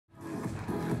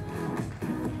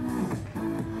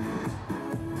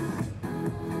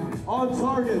On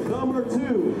target number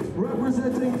 2,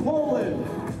 representing Poland.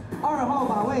 2号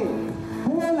靶位，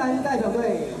波兰代表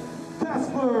队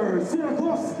Kacper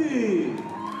SIERAKOWSKI.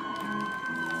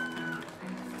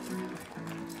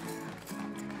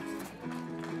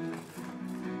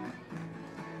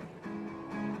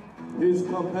 His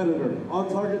competitor on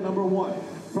target number 1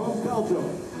 from Belgium.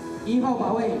 1号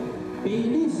靶位，比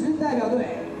利时代表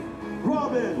队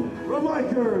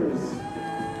RAMAEKERS.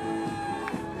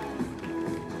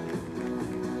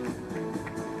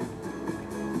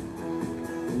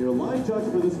 Your line judge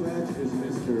for this match is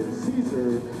Mr.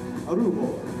 SIERAKOWSKI.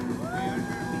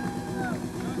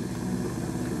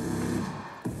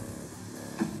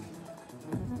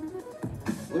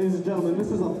 Ladies and gentlemen, this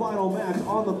is a final match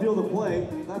on the field of play.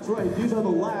 That's right, these are the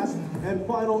last and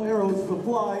final arrows to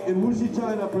fly in WUXI,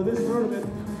 China for this tournament.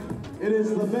 It is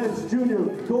the men's junior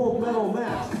gold medal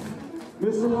match.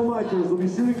 Mr. RAMAEKERS will be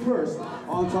shooting first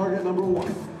on target number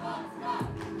 1.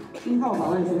 1号靶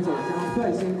位选手将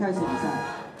率先开始比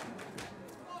赛。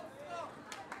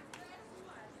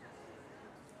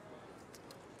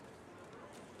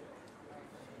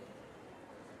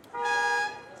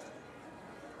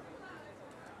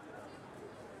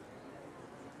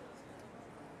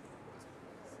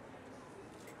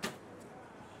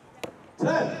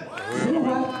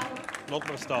 Laat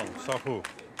maar staan, zo goed.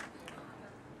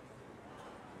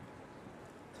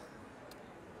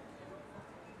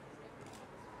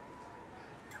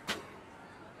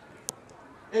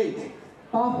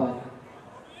八环。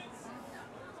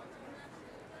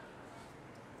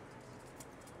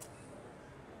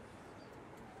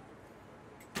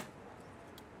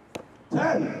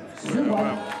 10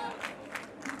 环。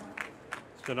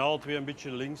 Ze zijn alle twee een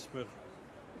beetje links, maar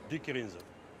dikker in ze.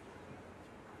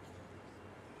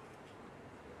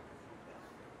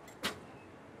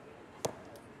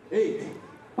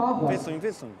 8 环。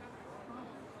 Wissung.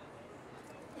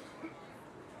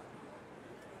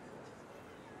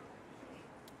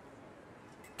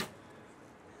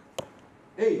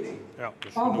 Ja, dat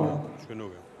is genoeg. Dat is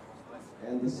genoeg.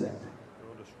 And the set. Ja,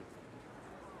 dat is goed.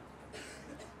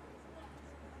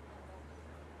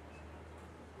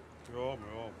 Ja, maar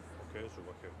ja, oké, zo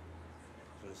wat je.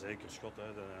 Dat is een zeker schot, hè,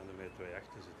 en er mee 2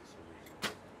 achter zitten. Zo.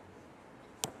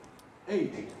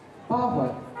 8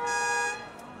 环.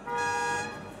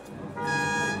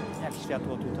 Jak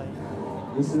światło tutaj?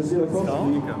 Mr.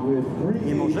 SIERAKOWSKI with 3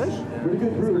 Nie możesz? pretty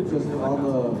good groups just on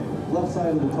the left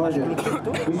side of the target.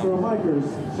 Mr. RAMAEKERS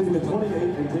shooting at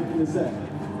 28 and taking the set.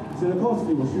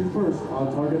 SIERAKOWSKI will shoot first on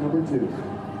target number 2.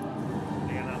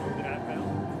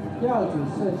 第二组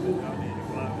射击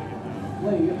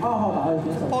位于2号靶位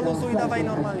选手将 Polusuj, 率 dawaj 先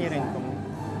开 normalnie 始比赛。 ręką.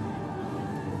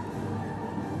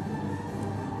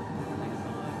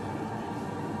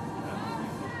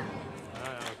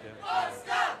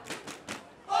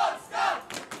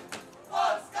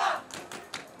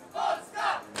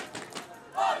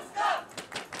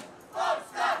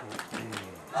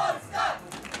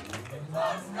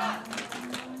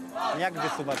 Jak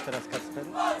wysuwasz teraz, Kacper?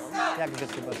 Jak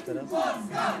wysuwasz teraz?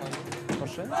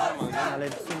 Proszę? Ale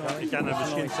wsunąłeś. Ik ga het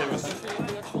misschien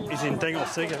eens in het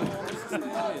Engels zeggen.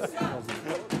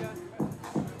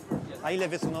 A ile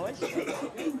wysunąłeś?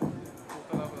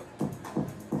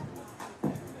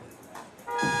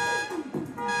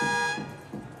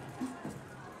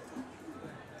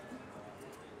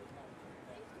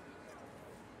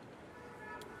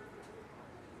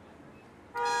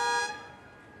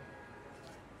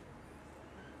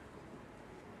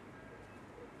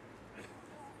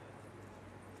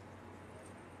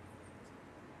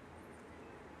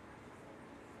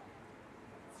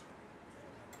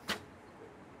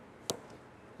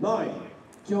 Nine.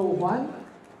 9环。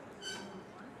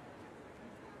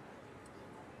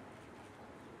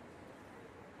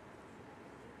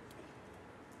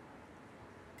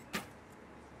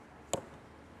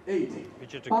 8.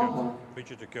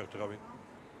 Beetje te kort, Robin.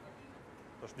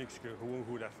 Dat is niks, gewoon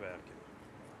goed afwerken.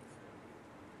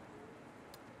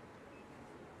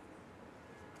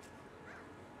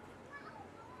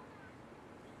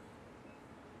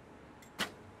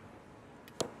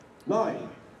 Nine.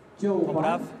 9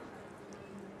 Popraw.环。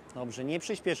 Dobrze, nie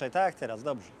przyspieszaj, tak teraz,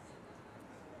 dobrze.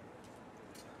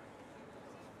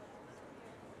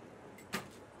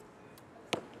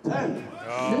 Ten.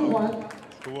 10环。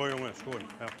 Gewoon jongens, gewoon.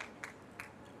 Ja.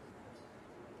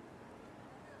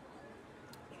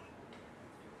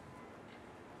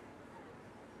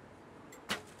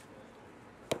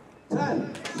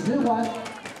 Ten. 10环。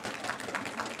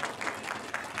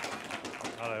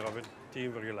 Allee Robin,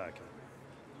 10 vergelijken.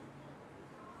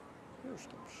 Już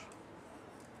dobrze.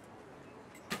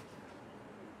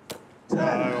 10.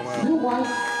 10环。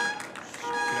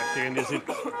 Krijg tegen die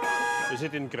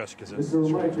zit in krasjes. Mr.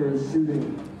 RAMAEKERS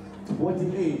shooting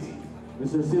 28.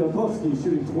 Mr. SIERAKOWSKI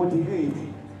shooting 28.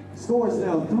 Scores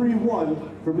now 3-1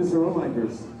 for Mr.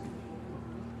 RAMAEKERS.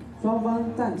 双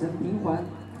方战成平环，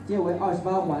皆为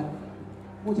28环。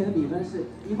目前的比分是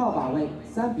1号把位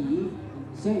3比1，领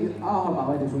先于2号把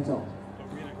位的选手。 Toch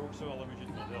begin ik ook zo wel een beetje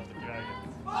het model te krijgen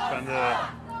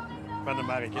van de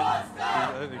markt.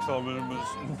 Ik zal me een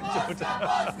beetje moeten...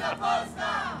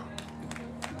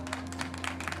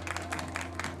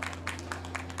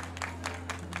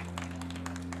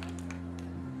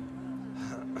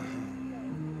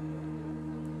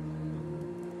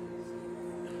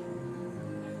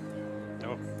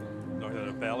 Oh, nog dat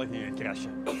een pijl ging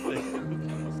crashen.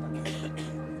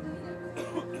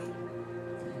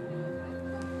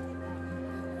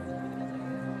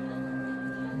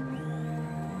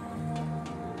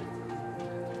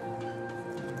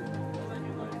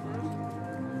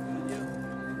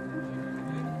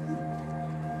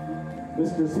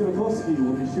 Mr. SIERAKOWSKI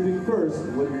will be shooting first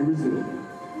when we resume.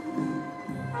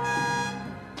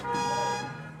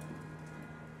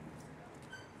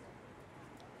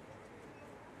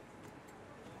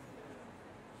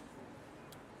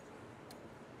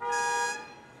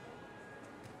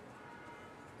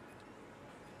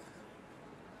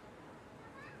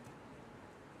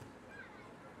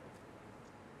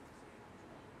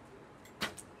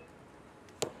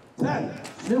 Ten.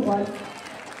 10环。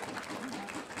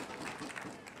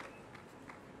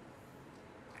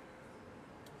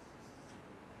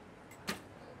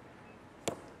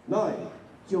 9.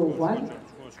 9环。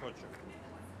 Gewoon schotje.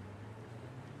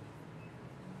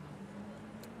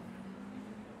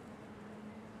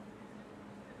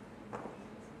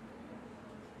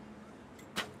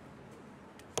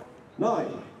 Nine.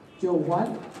 9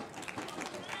环。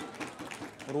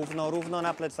 Równo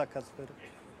na plecach, Kacper.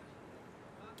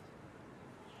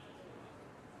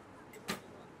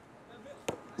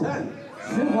 10.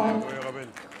 10环。 Goeie Robin.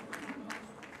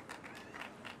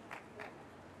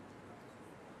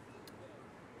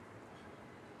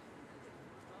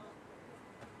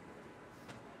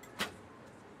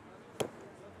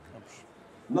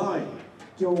 Nine.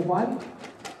 9环。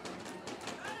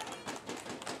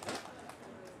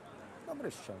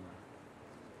 Dobry ściąg.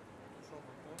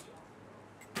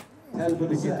 10 for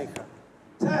the set.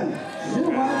 10.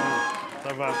 10环。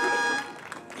 Dat was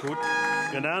goed.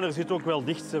 En de andere zit ook wel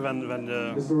dicht van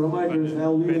de... Mr. RAMAEKERS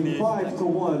now leading 5-1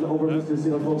 over Mr.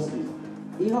 SIERAKOWSKI.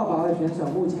 1号把位选手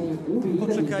目前以5比1的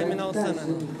比分暂时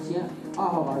领先2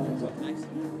号把位选手。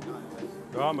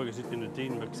 Ja, maar je zit in de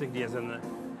 10. Maar ik zeg,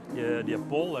 die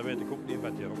Pool, dat weet ik ook niet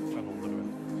wat die rokt van onder.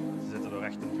 Ze zitten er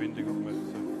 28 op met...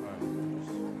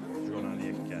 Dus gewoon aan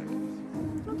niet echt kijken.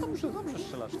 No dobrze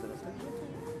strzelasz teraz, tak?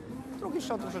 Drugi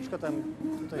shot troszeczkę tam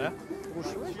tutaj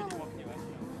ruszyłeś.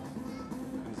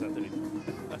 En zet erin.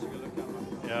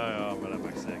 Ja, maar dat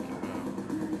mag zeker.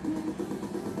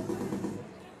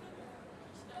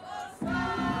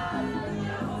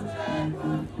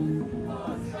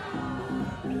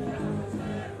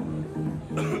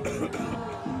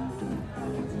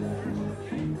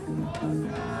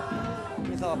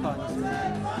 Nie załapałem.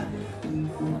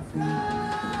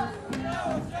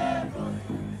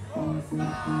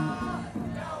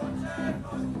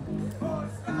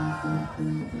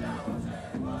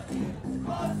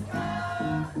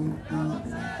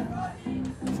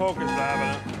 Focus blijven,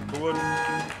 hè. Gewoon.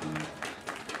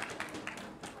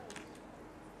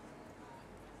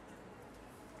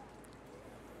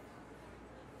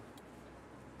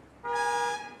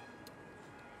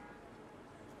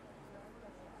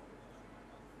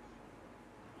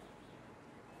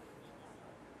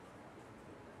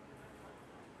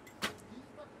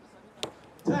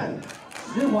 Ten.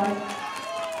 10环。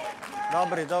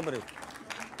 Dobry.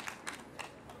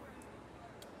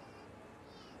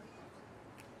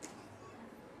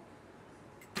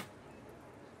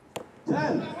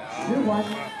 10. 10环。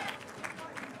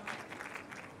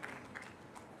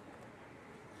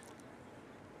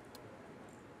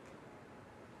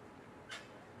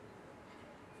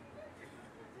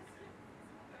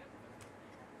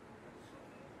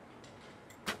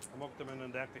 Hij mocht er met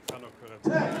een 30 van ook gereden.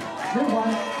 10. 10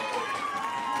环。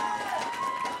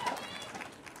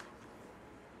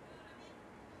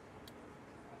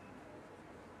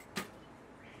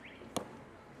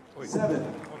 Oei. 7.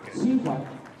 Oké. 7环。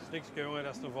 Niks jongen,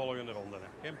 dat is de volgende ronde. Hè.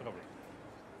 Geen probleem.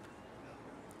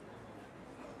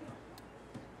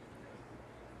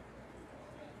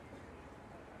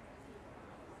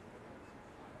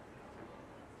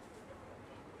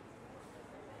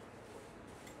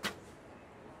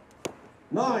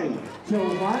 Nine.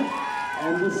 9环。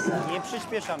And the set. Nie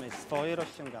przyspieszamy, swoje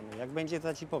rozciągamy. Jak będzie,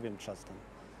 to ci powiem czasem.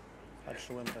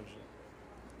 Patrzyłem także.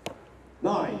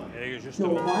 9. Eigen 9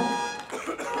 justement. 环，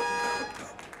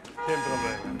 Geen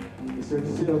probleem. Mr.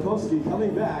 SIERAKOWSKI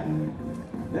coming back.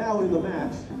 Now in the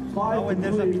match. 5 Małe to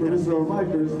 3 derby for teraz Mr.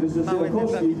 RAMAEKERS. Mr. Małe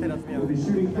SIERAKOWSKI derby teraz miałem. will be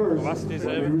shooting first Właśnie,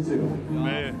 when we resume.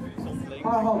 Nee. 2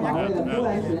号把位的波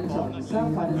兰选手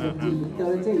3盘的成绩赢得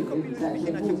了这一局比赛，所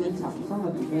以目前场上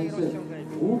的比分是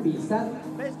5比3。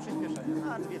 Bez przyspieszenia,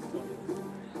 na dwie strony.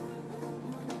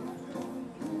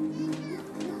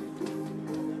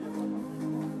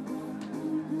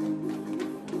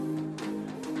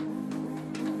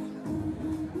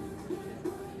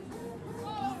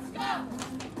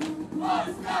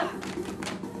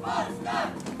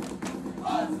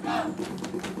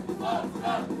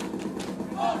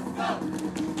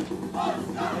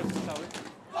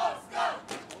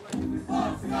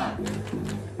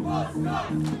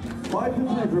 Five to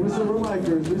 10 for Mr.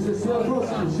 RAMAEKERS. Mr.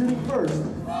 SIERAKOWSKI shooting first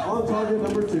on target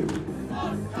number 2.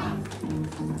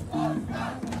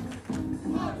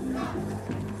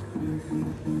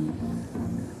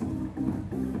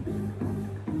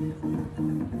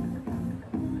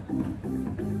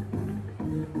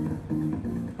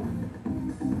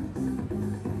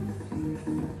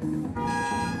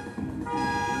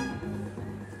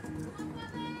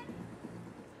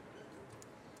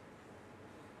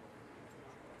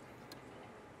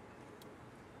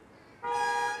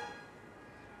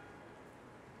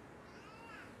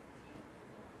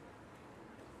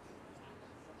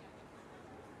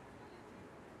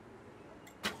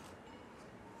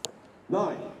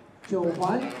 Nine. 9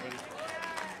环，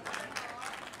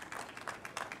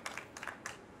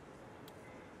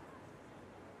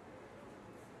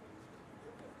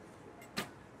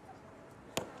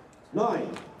 9.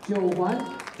 9环，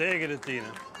 Tegen de 10.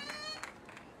 Hè.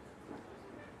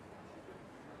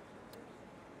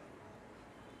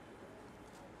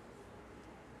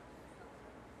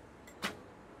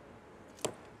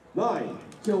 Nine.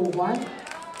 9环，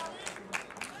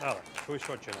 Allee, goed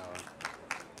schotje nou. Hè.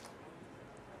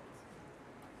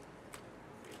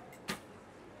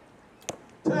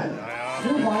 10. Ja, ja.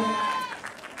 10环，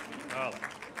 Allee.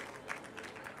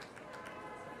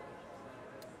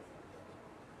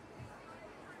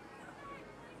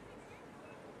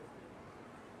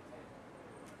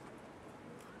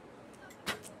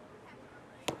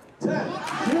 Ten.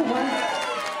 10环，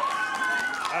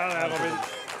 Allee, Robin.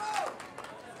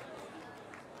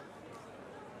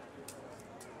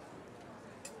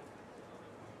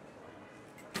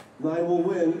 Nine will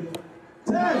win.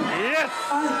 10. Yes!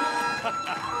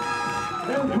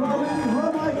 And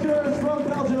RAMAEKERS from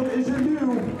Belgium is your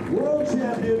new world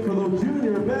champion for the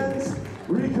junior men's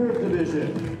recurve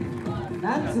division.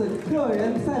 男子个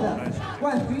人赛的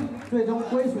冠军最终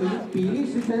归属于比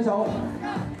利时选手。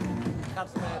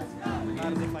 Kacper,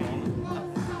 bardzo fajnie.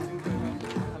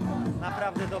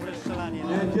 Naprawdę dobre strzelanie.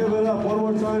 And give it up one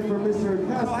more time for Mr.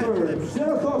 Kacper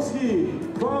SIERAKOWSKI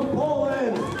from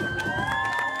Poland.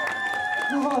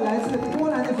 之后来自波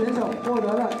兰的选手获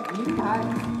得了银牌。